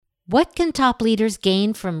What can top leaders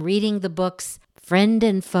gain from reading the books Friend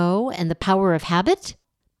and Foe and The Power of Habit?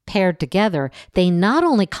 Paired together, they not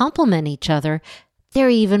only complement each other, they're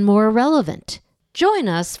even more relevant. Join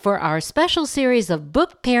us for our special series of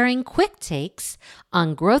book pairing quick takes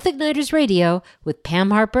on Growth Igniters Radio with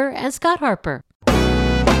Pam Harper and Scott Harper.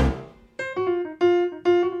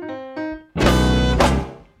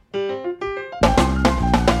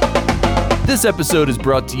 This episode is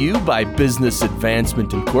brought to you by Business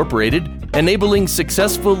Advancement Incorporated, enabling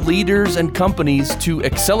successful leaders and companies to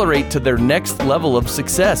accelerate to their next level of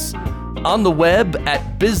success. On the web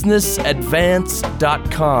at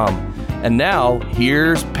businessadvance.com. And now,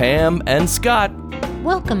 here's Pam and Scott.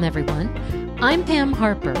 Welcome, everyone. I'm Pam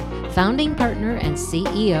Harper, founding partner and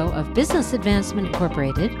CEO of Business Advancement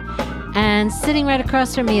Incorporated. And sitting right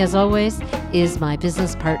across from me, as always, is my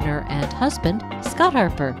business partner and husband, Scott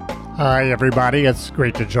Harper. Hi, everybody. It's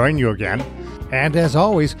great to join you again. And as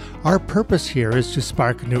always, our purpose here is to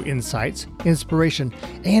spark new insights, inspiration,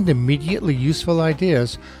 and immediately useful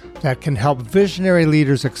ideas that can help visionary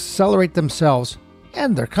leaders accelerate themselves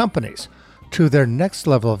and their companies to their next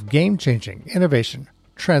level of game-changing innovation,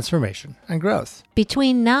 transformation, and growth.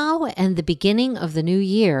 Between now and the beginning of the new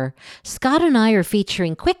year, Scott and I are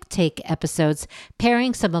featuring quick take episodes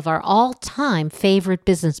pairing some of our all-time favorite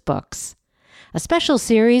business books. A special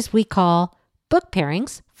series we call Book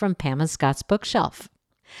Pairings from Pam and Scott's Bookshelf.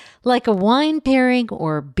 Like a wine pairing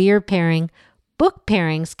or beer pairing, book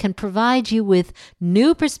pairings can provide you with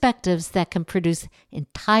new perspectives that can produce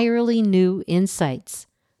entirely new insights.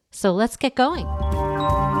 So let's get going.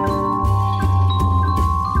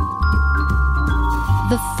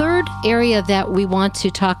 The third area that we want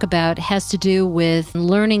to talk about has to do with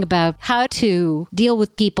learning about how to deal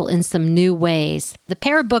with people in some new ways. The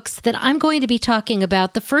pair of books that I'm going to be talking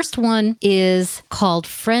about, the first one is called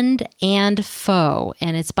Friend and Foe,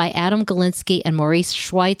 and it's by Adam Galinsky and Maurice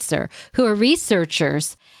Schweitzer, who are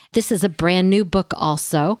researchers. This is a brand new book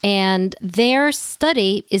also, and their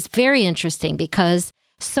study is very interesting because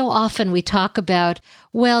so often we talk about,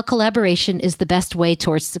 well, collaboration is the best way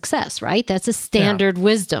towards success, right? That's a standard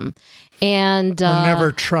wisdom. And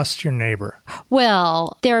never trust your neighbor.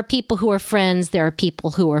 Well, there are people who are friends. There are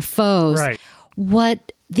people who are foes. Right.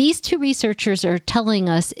 What these two researchers are telling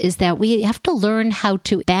us is that we have to learn how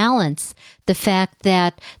to balance the fact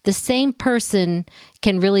that the same person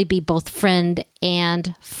can really be both friend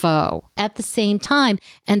and foe at the same time,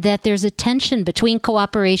 and that there's a tension between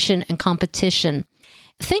cooperation and competition.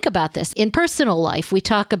 Think about this. In personal life, we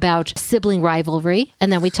talk about sibling rivalry,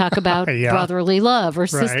 and then we talk about brotherly love or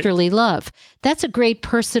sisterly love. That's a great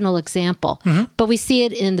personal example, but we see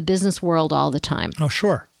it in the business world all the time. Oh,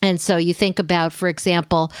 sure. And so you think about, for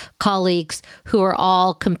example, colleagues who are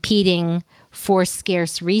all competing for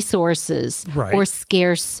scarce resources or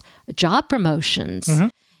scarce job promotions.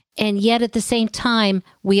 And yet at the same time,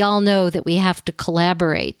 we all know that we have to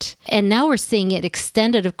collaborate. And now we're seeing it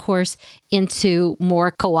extended, of course, into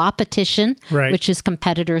more co-opetition, which is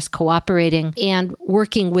competitors cooperating and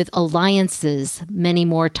working with alliances many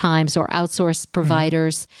more times or outsourced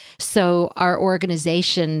providers. So our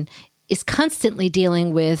organization is constantly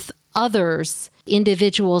dealing with others,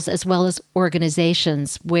 individuals as well as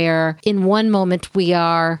organizations, where in one moment we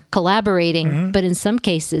are collaborating, but in some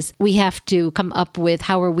cases we have to come up with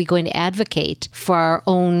how are we going to advocate for our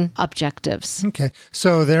own objectives. Okay.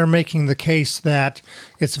 So they're making the case that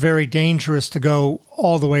it's very dangerous to go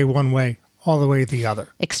all the way one way, all the way the other.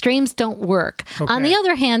 Extremes don't work. Okay. On the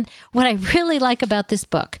other hand, what I really like about this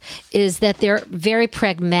book is that they're very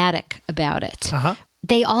pragmatic about it.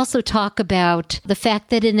 They also talk about the fact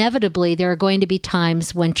that inevitably there are going to be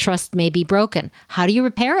times when trust may be broken. How do you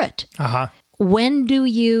repair it? When do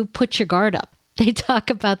you put your guard up? They talk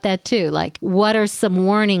about that too, like what are some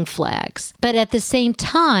warning flags? But at the same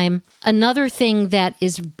time, another thing that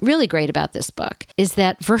is really great about this book is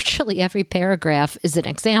that virtually every paragraph is an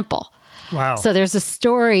example. Wow. So there's a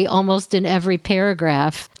story almost in every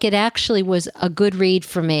paragraph. It actually was a good read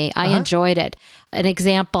for me. I enjoyed it. An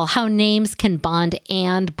example, how names can bond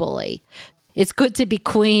and bully. It's good to be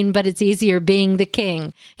queen, but it's easier being the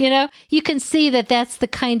king. You know, you can see that that's the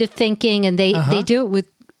kind of thinking, and they do it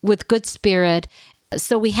with good spirit.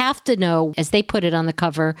 So we have to know, as they put it on the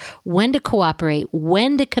cover, when to cooperate,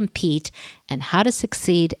 when to compete, and how to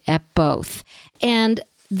succeed at both. And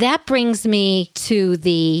that brings me to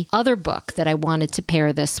the other book that I wanted to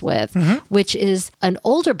pair this with, which is an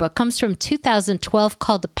older book, comes from 2012,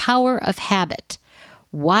 called The Power of Habit: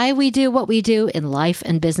 Why We Do What We Do in Life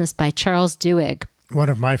and Business by Charles Duhigg. One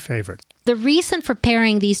of my favorites. The reason for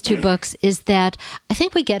pairing these two books is that I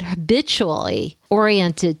think we get habitually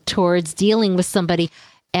oriented towards dealing with somebody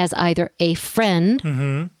as either a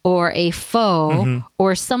friend or a foe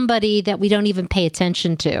or somebody that we don't even pay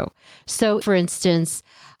attention to. So, for instance,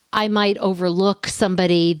 I might overlook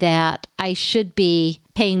somebody that I should be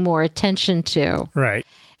paying more attention to. Right.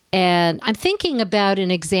 And I'm thinking about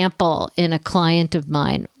an example in a client of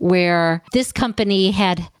mine where this company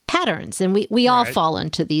had patterns, and we all fall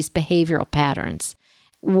into these behavioral patterns.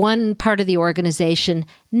 One part of the organization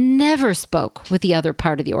never spoke with the other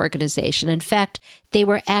part of the organization. In fact, they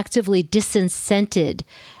were actively disincented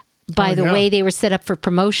by the way they were set up for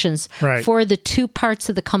promotions for the two parts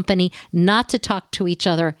of the company not to talk to each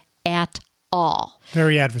other at all.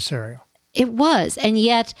 Very adversarial. It was. And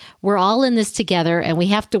yet we're all in this together and we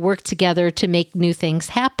have to work together to make new things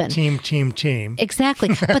happen. Team. Exactly.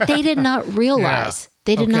 But they did not realize.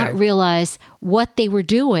 They did not realize what they were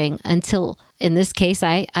doing until, in this case,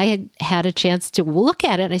 I had a chance to look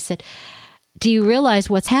at it. And I said, do you realize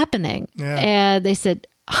what's happening? Yeah. And they said,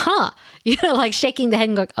 like shaking the head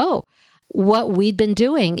and going, oh, what we'd been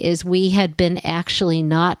doing is we had been actually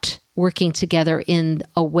not working together in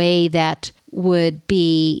a way that would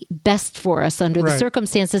be best for us under the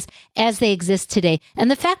circumstances as they exist today.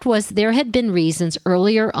 And the fact was there had been reasons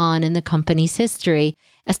earlier on in the company's history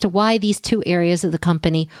as to why these two areas of the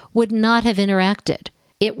company would not have interacted.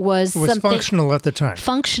 It was functional at the time.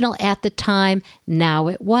 Functional at the time. Now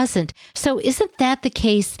it wasn't. So isn't that the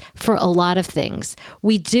case for a lot of things?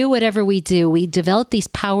 We do whatever we do. We develop these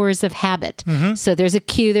powers of habit. So there's a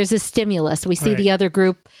cue, there's a stimulus. We see the other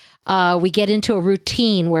group. We get into a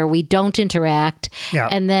routine where we don't interact,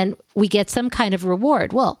 and then we get some kind of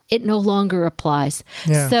reward. Well, it no longer applies.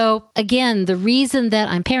 Yeah. So again, the reason that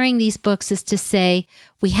I'm pairing these books is to say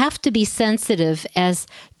we have to be sensitive, as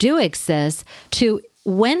Duhigg says, to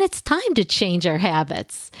when it's time to change our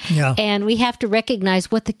habits. Yeah. And we have to recognize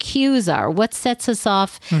what the cues are, what sets us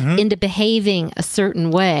off into behaving a certain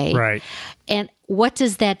way. Right. And what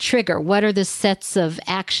does that trigger? What are the sets of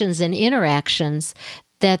actions and interactions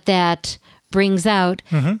that brings out?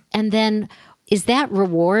 And then is that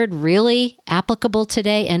reward really applicable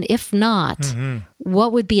today? And if not,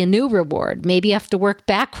 what would be a new reward? Maybe you have to work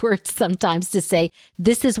backwards sometimes to say,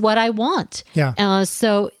 this is what I want. Yeah.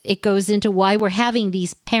 So it goes into why we're having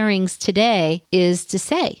these pairings today, is to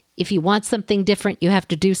say, if you want something different, you have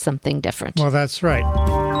to do something different. Well, that's right.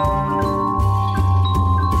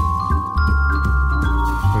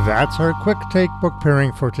 That's our quick take book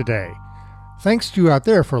pairing for today. Thanks to you out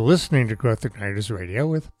there for listening to Growth Igniters Radio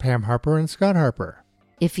with Pam Harper and Scott Harper.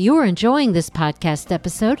 If you're enjoying this podcast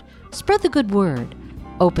episode, spread the good word.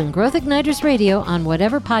 Open Growth Igniters Radio on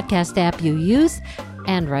whatever podcast app you use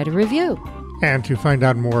and write a review. And to find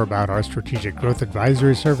out more about our strategic growth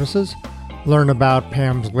advisory services, learn about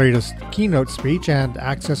Pam's latest keynote speech, and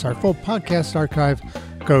access our full podcast archive,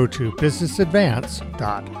 go to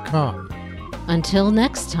businessadvance.com. Until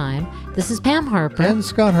next time, this is Pam Harper and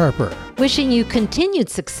Scott Harper, wishing you continued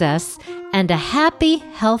success and a happy,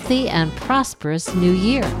 healthy, and prosperous new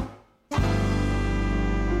year.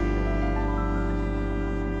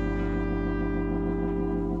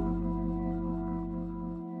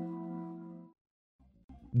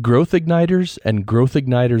 Growth Igniters and Growth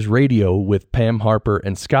Igniters Radio with Pam Harper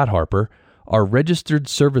and Scott Harper are registered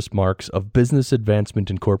service marks of Business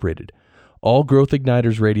Advancement Incorporated. All Growth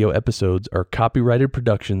Igniters Radio episodes are copyrighted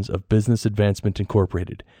productions of Business Advancement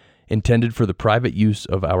Incorporated, intended for the private use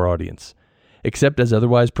of our audience. Except as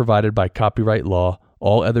otherwise provided by copyright law,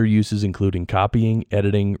 all other uses including copying,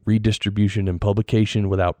 editing, redistribution, and publication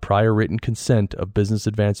without prior written consent of Business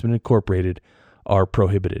Advancement Incorporated are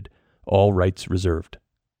prohibited. All rights reserved.